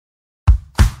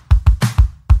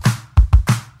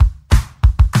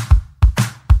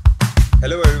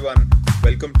Hello everyone,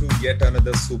 welcome to yet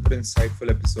another super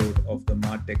insightful episode of the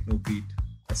Mart Techno Beat,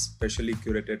 a specially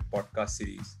curated podcast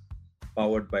series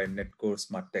powered by Netcore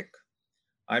Smart Tech.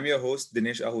 I'm your host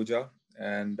Dinesh Ahuja,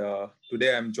 and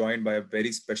today I'm joined by a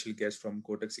very special guest from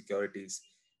Kotak Securities,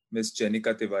 Ms.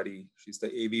 Janika Tiwari. She's the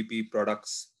AVP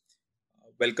Products.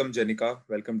 Welcome Janika,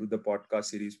 welcome to the podcast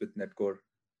series with Netcore.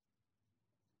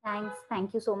 Thanks.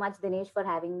 Thank you so much, Dinesh, for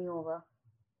having me over.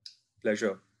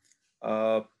 Pleasure.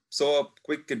 So a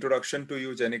quick introduction to you,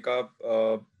 Janika.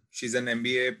 She's an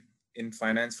MBA in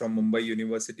finance from Mumbai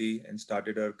University and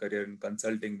started her career in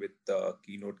consulting with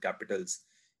Keynote Capitals,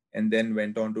 and then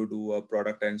went on to do a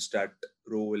product and strat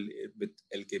role with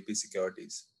LKP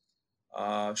Securities.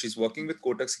 She's working with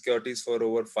Kotak Securities for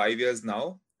over 5 years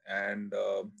now, and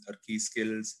her key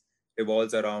skills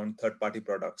revolves around third-party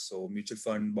products. So mutual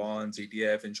fund, bonds,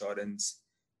 ETF, insurance,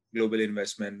 global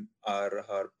investment are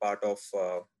her part of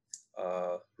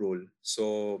role.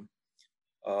 So,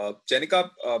 Janika,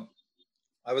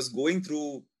 I was going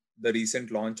through the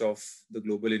recent launch of the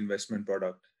global investment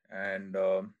product, and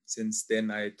since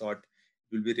then I thought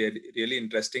it will be really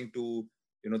interesting to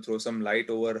throw some light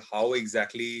over how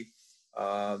exactly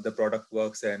the product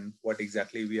works and what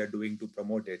exactly we are doing to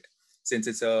promote it, since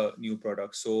it's a new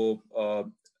product. So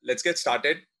let's get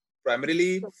started.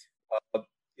 Primarily,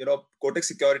 Kotak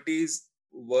Securities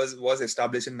was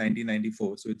established in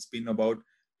 1994, so it's been about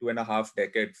 2.5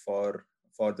 decades for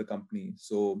the company.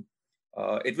 So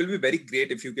it will be very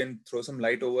great if you can throw some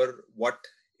light over what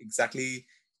exactly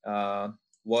uh,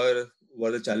 were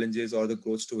the challenges or the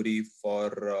growth story for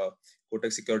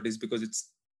Kotak Securities, because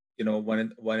it's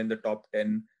one in the top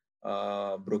 10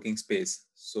 broking space.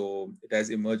 So it has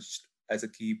emerged as a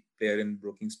key player in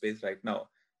broking space right now.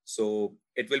 So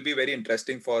it will be very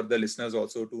interesting for the listeners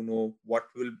also to know what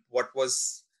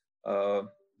was uh,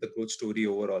 the growth story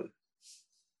overall.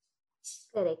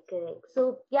 Correct.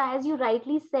 So, yeah, as you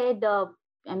rightly said,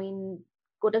 I mean,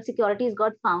 Kotak Securities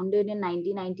got founded in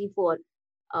 1994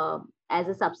 as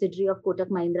a subsidiary of Kotak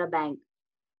Mahindra Bank.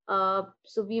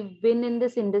 So we've been in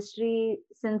this industry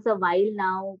since a while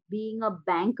now, being a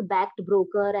bank-backed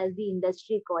broker, as the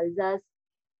industry calls us.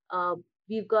 Uh,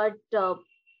 we've got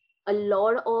a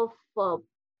lot of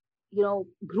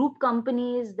group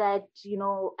companies that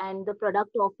and the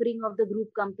product offering of the group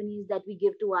companies that we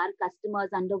give to our customers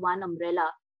under one umbrella.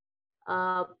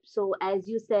 So as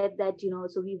you said that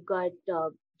so we've got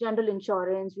general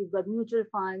insurance, we've got mutual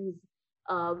funds,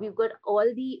 we've got all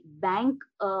the bank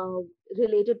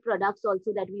related products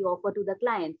also that we offer to the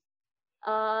clients.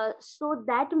 So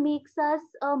that makes us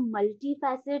a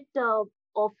multifaceted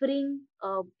offering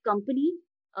company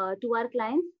to our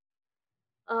clients.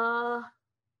 uh,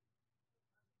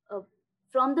 uh,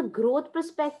 from the growth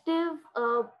perspective,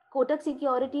 Kotak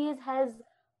Securities has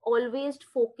always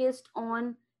focused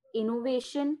on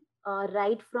innovation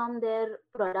right from their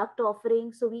product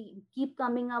offering. So we keep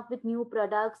coming up with new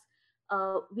products.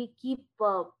 We keep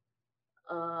a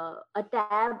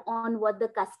tab on what the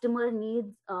customer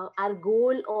needs. Our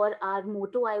goal or our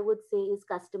motto, I would say, is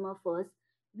customer first.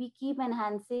 We keep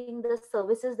enhancing the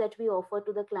services that we offer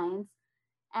to the clients,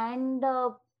 and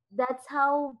that's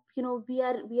how we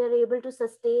are able to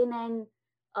sustain and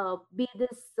be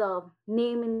this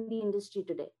name in the industry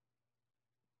today.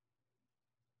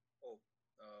 Oh,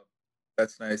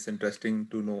 that's nice, interesting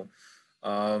to know.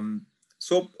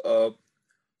 So,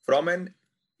 from an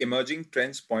emerging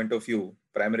trends point of view,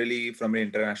 primarily from an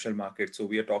international market, so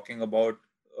we are talking about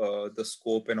the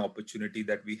scope and opportunity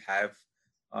that we have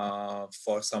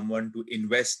for someone to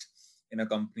invest in a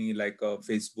company like a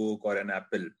Facebook or an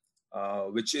Apple,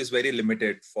 which is very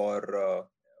limited for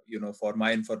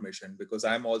my information, because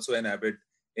I'm also an avid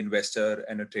investor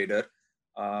and a trader.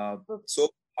 So,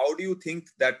 how do you think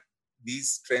that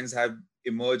these trends have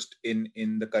emerged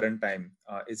in the current time?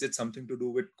 Is it something to do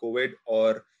with COVID,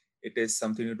 or it is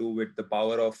something to do with the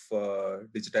power of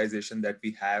digitization that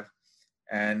we have?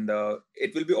 And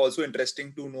it will be also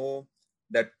interesting to know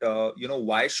that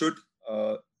why should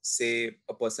say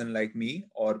a person like me,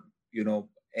 or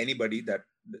anybody that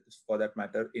for that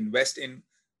matter, invest in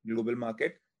global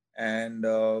market, and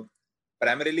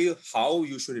primarily how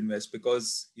you should invest,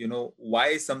 because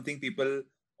why something people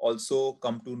also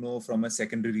come to know from a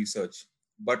secondary research,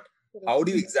 but how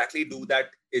do you exactly do that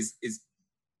is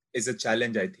a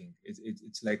challenge. I think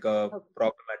it's like a Okay.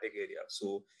 problematic area.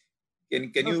 So can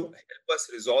you Okay. help us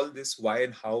resolve this why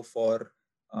and how for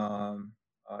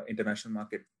international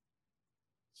market?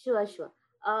 Sure.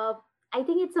 uh, I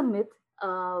think it's a myth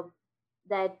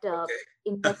that Okay.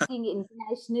 investing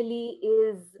internationally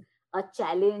is a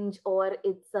challenge or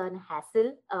it's an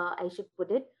hassle, I should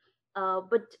put it.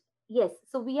 But Yes.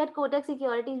 So we at Kotak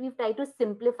Securities, we've tried to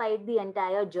simplify the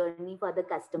entire journey for the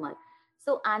customer.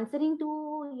 So answering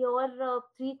to your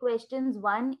three questions,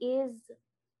 one is,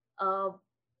 uh,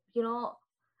 you know,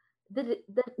 the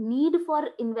need for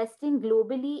investing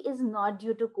globally is not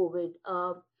due to COVID.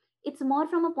 It's more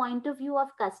from a point of view of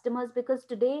customers, because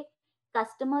today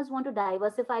customers want to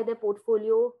diversify their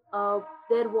portfolio.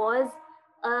 There was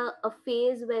a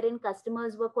phase wherein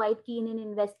customers were quite keen in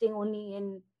investing only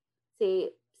in,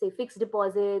 say fixed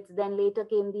deposits. Then later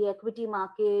came the equity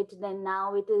market. Then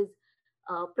now it is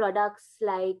products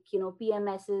like,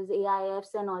 PMSs,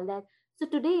 AIFs, and all that. So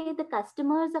today the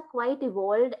customers are quite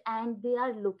evolved, and they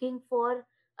are looking for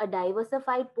a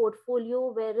diversified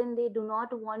portfolio wherein they do not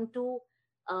want to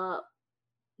uh,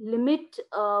 limit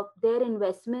their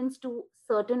investments to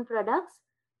certain products.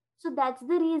 So that's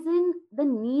the reason the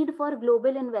need for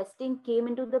global investing came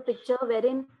into the picture,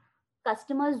 wherein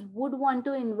customers would want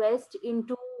to invest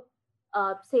into,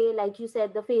 say, like you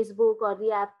said, the Facebook or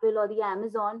the Apple or the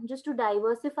Amazon, just to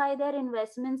diversify their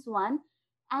investments, one.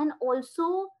 And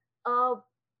also, uh,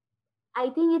 I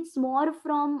think it's more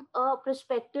from a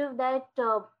perspective that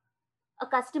a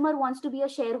customer wants to be a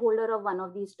shareholder of one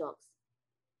of these stocks.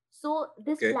 So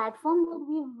this Okay. platform that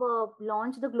we've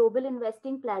launched, the global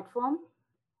investing platform,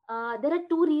 there are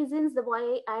two reasons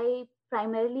why I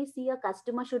primarily see a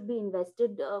customer should be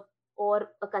invested,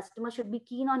 or a customer should be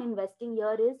keen on investing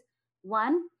here is,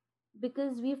 one,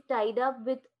 because we've tied up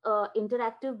with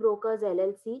Interactive Brokers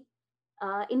LLC.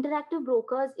 Interactive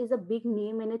Brokers is a big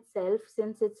name in itself,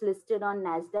 since it's listed on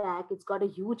NASDAQ. It's got a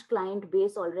huge client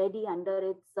base already under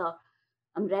its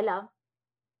umbrella.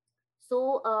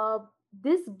 So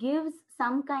this gives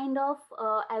some kind of,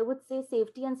 I would say,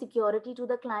 safety and security to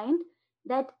the client,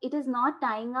 that it is not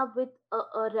tying up with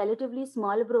a relatively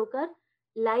small broker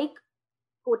like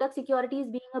Kotak Securities.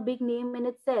 Being a big name in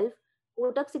itself,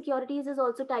 Kotak Securities is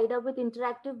also tied up with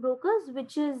Interactive Brokers,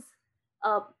 which is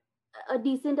uh, a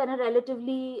decent and a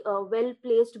relatively well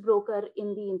placed broker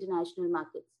in the international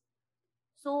markets.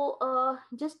 So,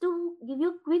 just to give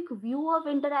you a quick view of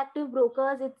Interactive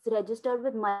Brokers, it's registered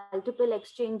with multiple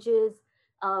exchanges.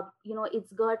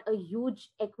 It's got a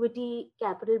huge equity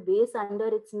capital base under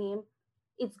its name.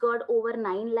 It's got over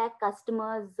 9 lakh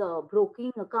customers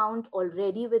broking account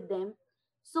already with them.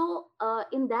 So,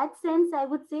 in that sense, I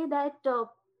would say that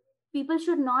people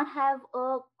should not have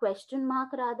a question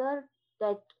mark, rather,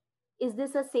 that is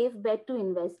this a safe bet to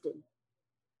invest in.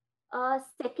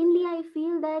 Secondly, I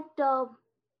feel that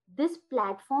this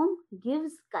platform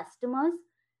gives customers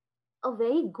a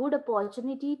very good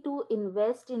opportunity to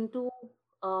invest into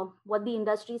what the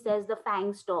industry says the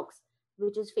FANG stocks,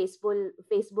 which is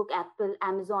Facebook, Apple,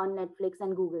 Amazon, Netflix,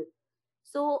 and Google.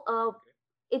 So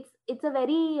it's a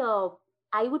very,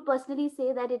 I would personally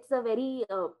say that it's a very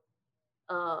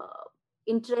uh,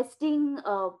 interesting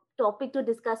topic to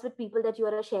discuss with people, that you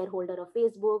are a shareholder of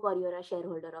Facebook, or you're a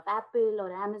shareholder of Apple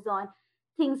or Amazon,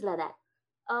 things like that.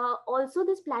 Also,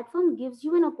 this platform gives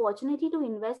you an opportunity to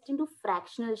invest into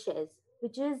fractional shares,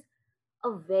 which is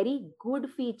a very good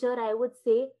feature, I would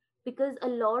say, because a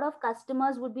lot of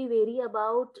customers would be wary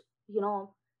about,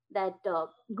 that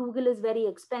Google is very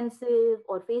expensive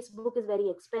or Facebook is very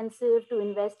expensive to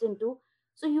invest into.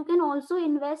 So you can also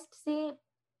invest, say,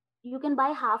 you can buy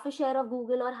half a share of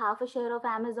Google or half a share of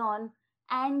Amazon,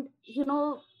 and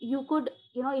you could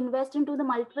invest into the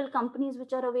multiple companies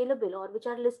which are available or which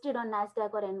are listed on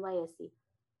NASDAQ or NYSE.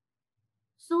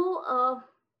 So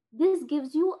this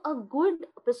gives you a good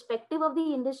perspective of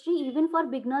the industry, even for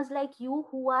beginners like you,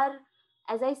 who are,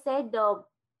 as I said,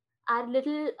 are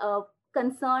little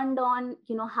concerned on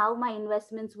how my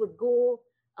investments would go.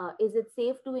 Is it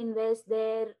safe to invest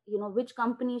there? Which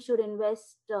company should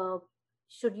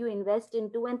you invest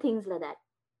into, and things like that.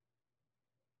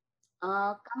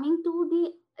 Coming to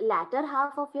the latter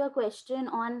half of your question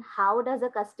on how does a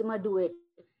customer do it,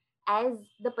 as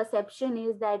the perception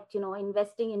is that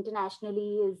investing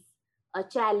internationally is a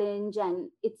challenge and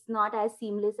it's not as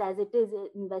seamless as it is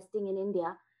investing in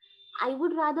India. I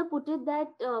would rather put it that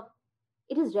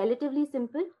it is relatively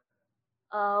simple,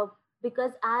 uh,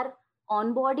 because our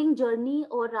onboarding journey,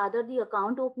 or rather the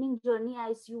account opening journey,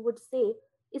 as you would say,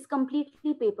 is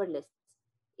completely paperless.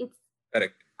 It's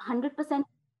Correct. 100%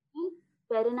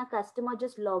 wherein a customer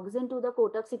just logs into the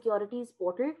Kotak Securities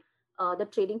portal, the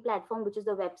trading platform, which is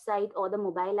the website, or the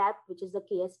mobile app, which is the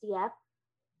KST app,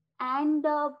 and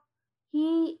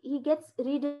he gets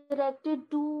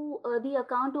redirected to the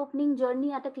account opening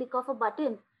journey at a click of a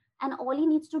button, and all he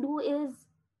needs to do is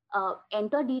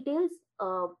enter details,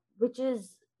 which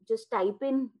is just type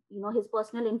in his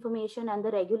personal information and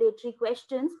the regulatory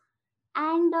questions,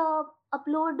 and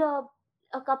upload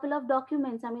a couple of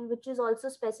documents, which is also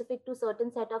specific to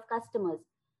certain set of customers.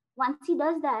 Once he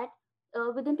does that,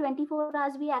 within 24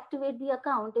 hours, we activate the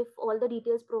account if all the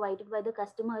details provided by the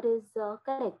customer is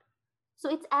correct. So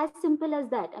it's as simple as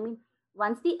that.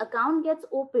 Once the account gets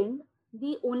opened,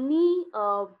 the only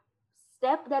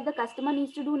step that the customer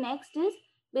needs to do next is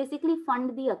basically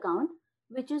fund the account,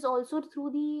 which is also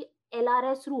through the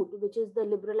LRS route, which is the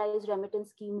liberalized remittance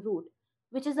scheme route,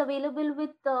 which is available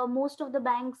with most of the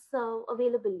banks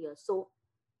available here. So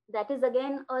that is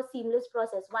again a seamless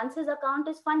process. Once his account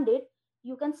is funded,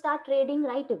 you can start trading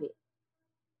right away.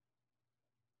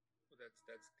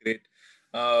 That's great.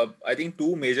 I think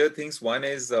two major things. One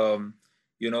is the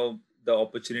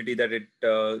opportunity that it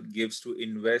gives to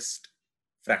invest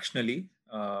fractionally.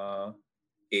 That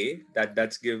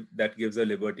gives a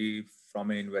liberty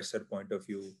from an investor point of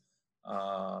view,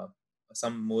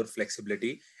 some more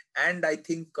flexibility, and I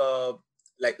think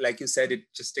like you said,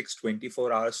 it just takes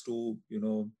 24 hours to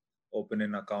open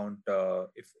an account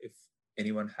if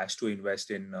anyone has to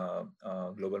invest in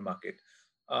global market.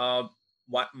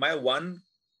 My one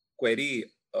query,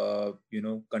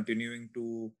 continuing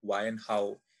to why and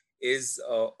how, is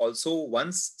also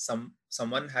once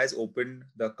someone has opened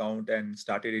the account and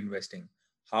started investing,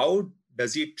 how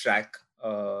does he track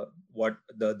what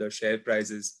the share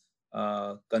price is,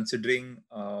 considering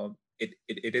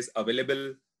it is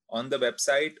available on the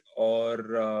website,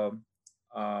 or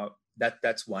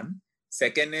that's one.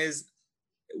 Second is,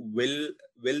 will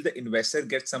the investor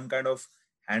get some kind of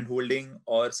handholding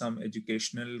or some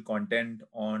educational content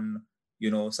on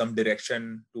some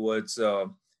direction towards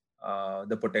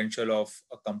the potential of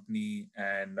a company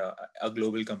and a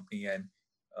global company, and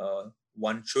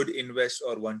one should invest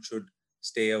or one should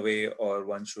stay away or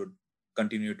one should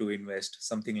continue to invest,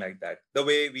 something like that, the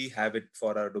way we have it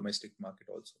for our domestic market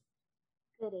also.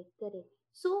 Correct.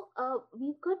 So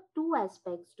we've got two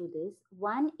aspects to this.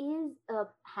 One is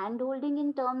hand-holding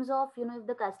in terms of, if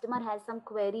the customer has some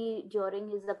query during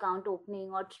his account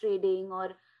opening or trading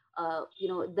or,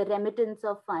 the remittance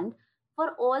of fund.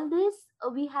 For all this,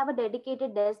 we have a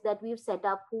dedicated desk that we've set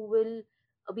up who will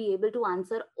be able to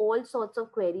answer all sorts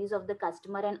of queries of the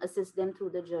customer and assist them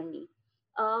through the journey.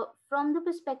 From the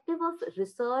perspective of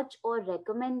research or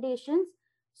recommendations,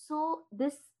 so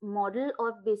this model,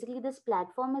 or basically this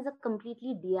platform, is a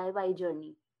completely DIY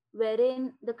journey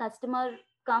wherein the customer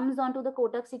comes onto the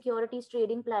Kotak Securities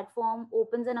trading platform,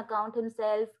 opens an account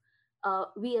himself.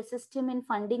 We assist him in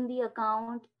funding the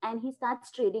account and he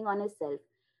starts trading on himself.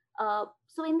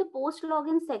 So in the post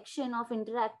login section of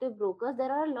interactive brokers,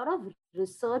 there are a lot of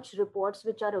research reports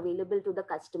which are available to the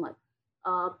customer.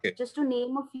 Okay. Just to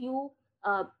name a few,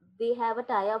 they have a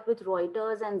tie-up with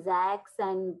Reuters and Zacks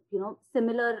and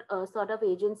similar sort of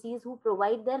agencies who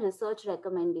provide their research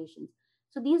recommendations.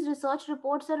 So these research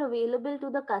reports are available to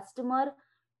the customer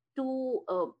to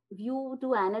view,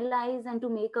 to analyze, and to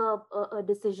make a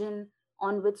decision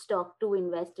on which stock to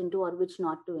invest into or which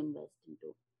not to invest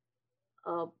into.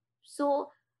 So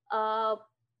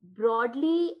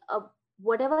broadly,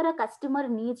 whatever a customer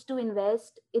needs to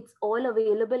invest, it's all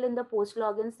available in the post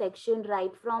login section,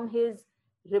 right from his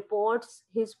reports,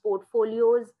 his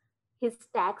portfolios, his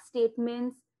tax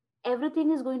statements.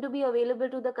 Everything is going to be available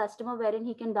to the customer, wherein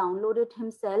he can download it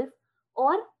himself,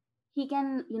 or he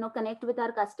can connect with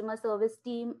our customer service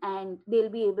team and they'll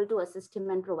be able to assist him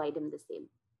and provide him the same.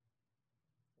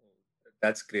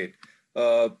 That's great.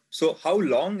 So how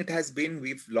long it has been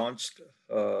we've launched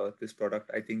this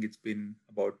product? I think it's been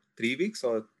about 3 weeks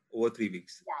or over 3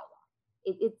 weeks.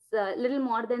 Yeah. It's a little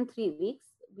more than 3 weeks.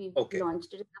 We've Okay.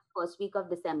 launched it in the first week of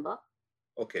December.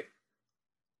 Okay.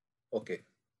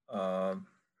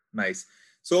 Nice.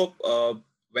 So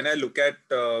when I look at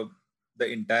the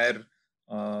entire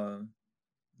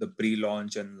the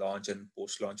pre-launch and launch and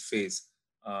post-launch phase,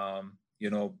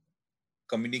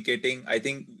 communicating, I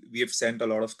think we have sent a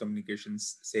lot of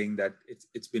communications saying that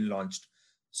it's been launched.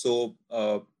 So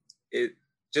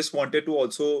just wanted to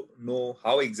also know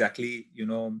how exactly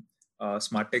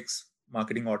SmartTech's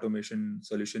marketing automation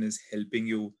solution is helping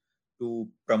you to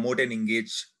promote and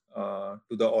engage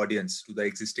to the audience, to the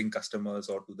existing customers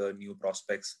or to the new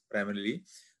prospects primarily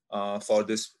for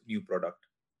this new product.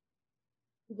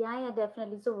 Yeah,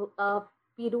 definitely. So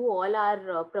we do all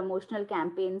our promotional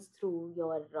campaigns through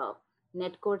your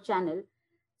Netcore channel.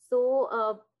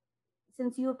 So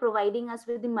since you're providing us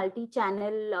with the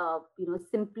multi-channel,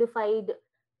 simplified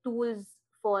tools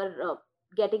for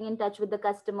getting in touch with the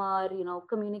customer,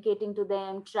 communicating to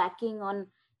them, tracking on,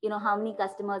 how many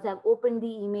customers have opened the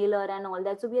emailer and all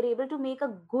that. So we are able to make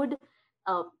a good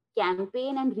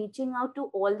campaign and reaching out to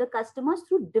all the customers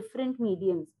through different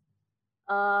mediums.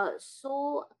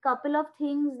 So a couple of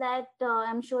things that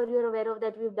I'm sure you're aware of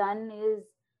that we've done is,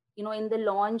 in the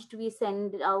launch, we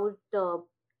send out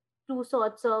two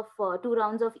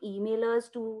rounds of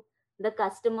emailers to the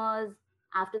customers.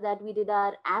 After that, we did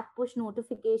our app push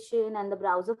notification and the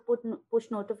browser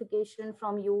push notification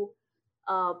from you.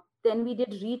 Then we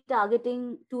did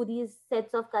retargeting to these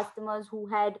sets of customers who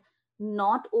had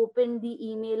not opened the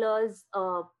emailers,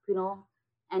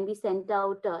 and we sent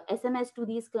out SMS to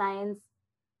these clients.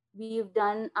 We've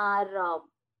done our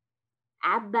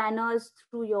app banners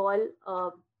through y'all.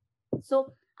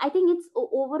 So I think it's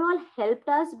overall helped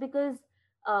us because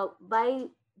by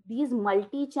these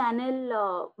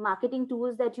multi-channel marketing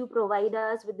tools that you provide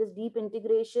us with this deep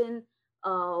integration,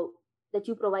 uh, that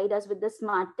you provide us with the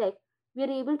smart tech, we are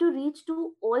able to reach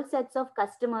to all sets of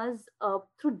customers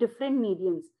through different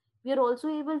mediums. We are also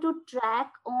able to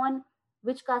track on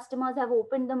which customers have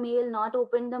opened the mail, not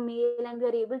opened the mail, and we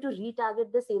are able to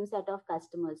retarget the same set of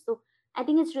customers. So I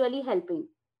think it's really helping.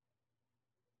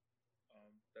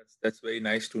 That's very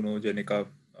nice to know, Janika,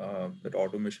 that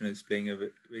automation is playing a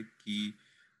very key,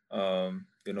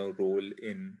 role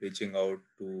in reaching out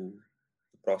to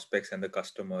the prospects and the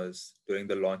customers during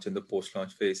the launch and the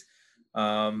post-launch phase.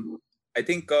 I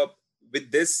think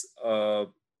with this,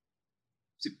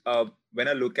 when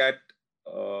I look at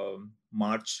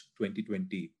March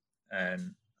 2020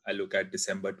 and I look at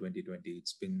December 2020,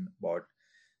 it's been about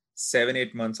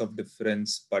 7-8 months of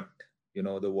difference, but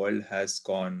the world has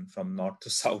gone from north to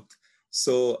south.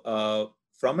 So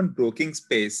from a broking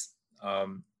space,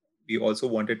 we also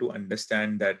wanted to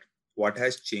understand that what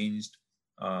has changed,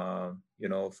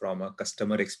 from a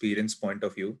customer experience point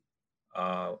of view.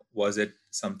 Was it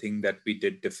something that we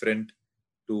did different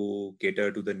to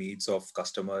cater to the needs of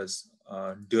customers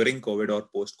during COVID or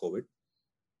post-COVID?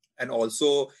 And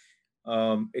also,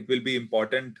 it will be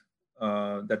important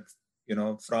that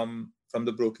from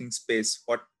the broking space,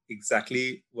 what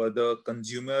exactly were the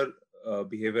consumer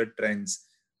behavior trends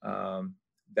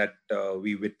that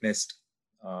we witnessed,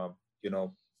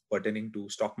 pertaining to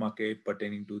stock market,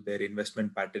 pertaining to their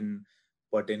investment pattern,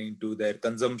 pertaining to their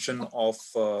consumption of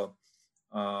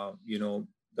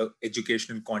the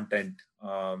educational content,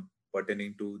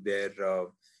 pertaining to their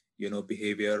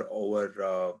behavior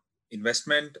over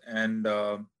investment and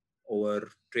over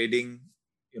trading,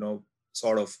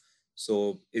 sort of.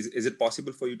 So is it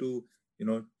possible for you to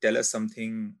tell us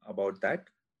something about that?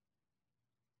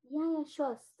 Yeah,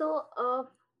 sure. So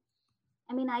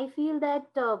I feel that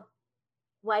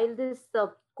while this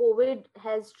COVID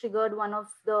has triggered one of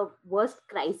the worst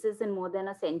crises in more than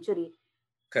a century,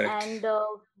 Correct. and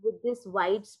with this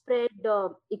widespread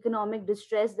economic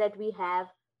distress that we have,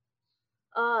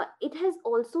 it has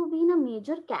also been a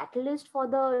major catalyst for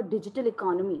the digital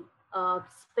economy,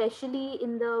 especially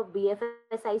in the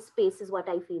BFSI space, is what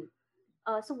I feel.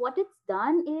 So what it's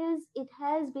done is it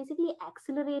has basically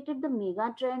accelerated the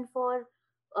mega trend for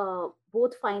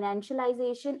both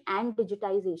financialization and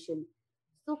digitization.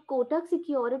 So Kotak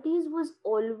Securities was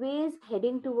always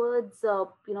heading towards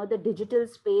the digital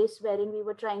space, wherein we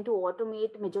were trying to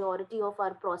automate majority of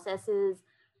our processes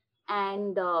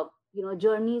and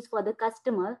journeys for the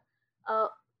customer. uh,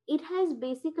 it has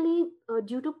basically,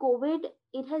 due to COVID,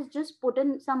 it has just put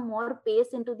in some more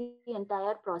pace into the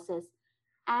entire process.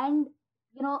 And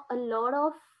a lot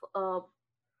of uh,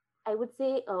 I would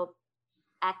say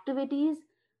activities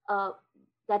uh,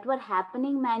 that were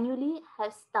happening manually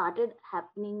have started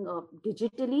happening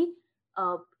digitally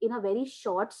in a very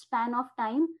short span of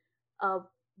time, uh,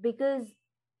 because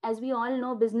as we all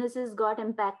know, businesses got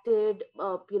impacted.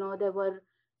 There were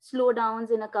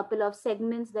slowdowns in a couple of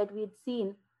segments that we'd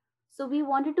seen. So we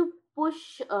wanted to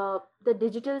push the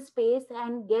digital space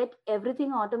and get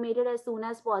everything automated as soon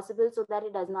as possible so that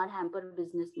it does not hamper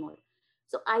business more.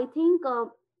 So I think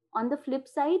on the flip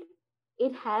side,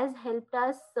 it has helped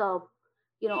us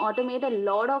automate a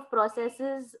lot of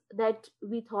processes that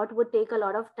we thought would take a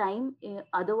lot of time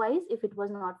otherwise if it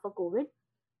was not for COVID.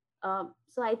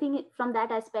 So I think from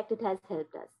that aspect it has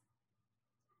helped us.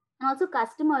 And also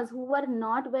customers who were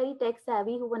not very tech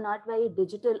savvy, who were not very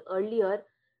digital earlier,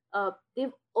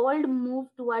 they've all moved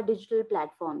to our digital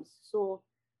platforms. So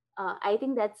I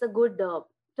think that's a good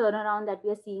turnaround that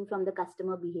we are seeing from the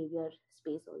customer behavior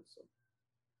space also.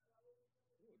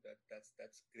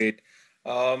 That's great.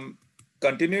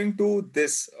 Continuing to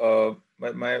this,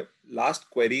 my last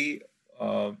query,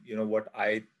 what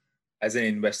I, as an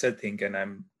investor, think, and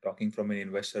I'm talking from an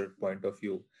investor point of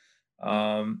view,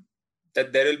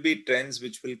 that there will be trends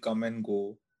which will come and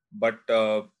go, but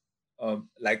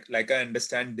like I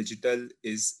understand, digital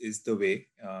is the way,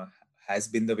 has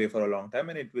been the way for a long time,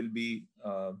 and it will be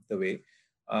the way.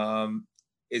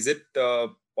 is it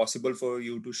possible for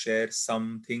you to share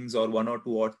some things or one or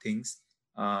two odd things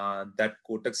that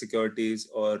Kotak Securities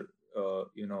or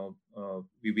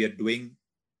we are doing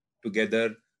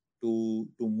together to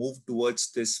move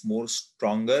towards this more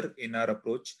stronger in our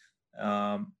approach?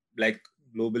 Like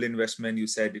global investment, you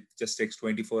said it just takes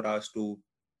 24 hours to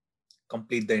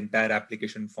complete the entire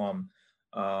application form,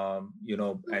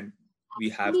 and we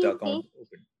have the account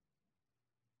open.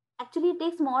 Actually, it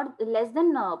takes less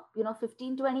than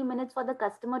 15-20 minutes for the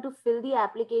customer to fill the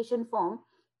application form.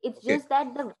 It's just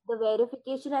that the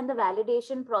verification and the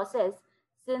validation process,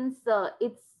 since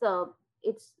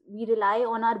we rely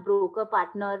on our broker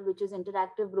partner, which is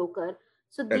Interactive Broker.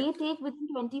 So they take within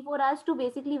 24 hours to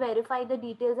basically verify the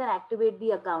details and activate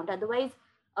the account. Otherwise,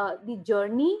 the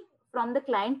journey from the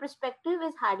client perspective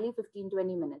is hardly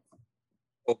 15-20 minutes.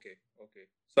 Okay.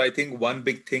 So I think one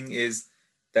big thing is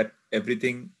that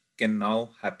everything can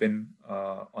now happen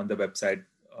on the website,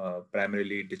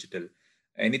 primarily digital.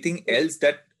 Anything else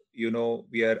that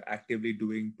we are actively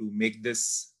doing to make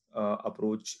this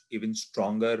approach even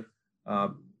stronger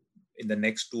in the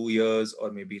next 2 years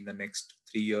or maybe in the next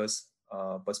 3 years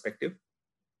perspective?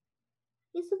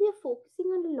 Yes, so we are focusing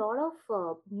on a lot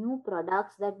of new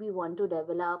products that we want to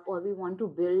develop or we want to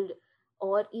build,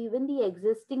 or even the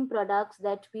existing products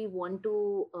that we want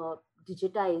to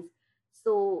digitize.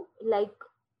 So, like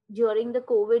during the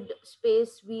COVID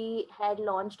space, we had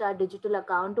launched our digital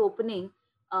account opening,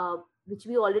 which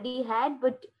we already had,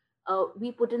 but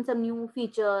we put in some new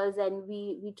features and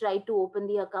we tried to open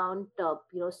the account,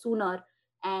 sooner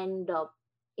and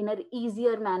in an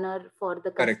easier manner for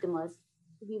the customers.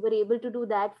 We were able to do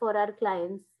that for our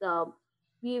clients.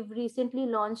 We've recently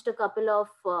launched a couple of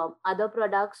other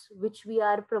products which we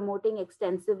are promoting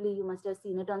extensively. You must have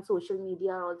seen it on social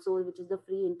media also, which is the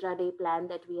free intraday plan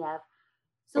that we have.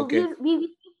 So we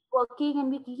keep working and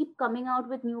we keep coming out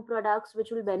with new products which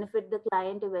will benefit the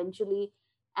client eventually,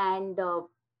 and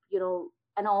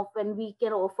and often we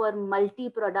can offer multi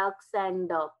products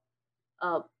and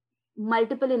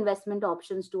multiple investment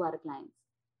options to our clients.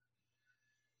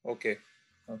 Okay.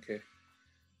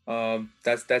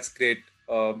 That's great.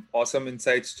 Awesome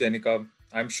insights, Janika.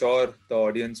 I'm sure the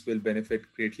audience will benefit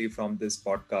greatly from this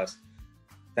podcast.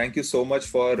 Thank you so much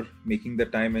for making the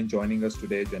time and joining us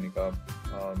today, Janika.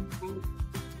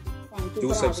 Thank you.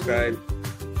 Do subscribe.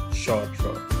 Sure.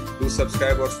 Do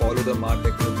subscribe or follow the Mar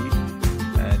Technology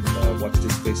and watch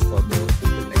this space for more.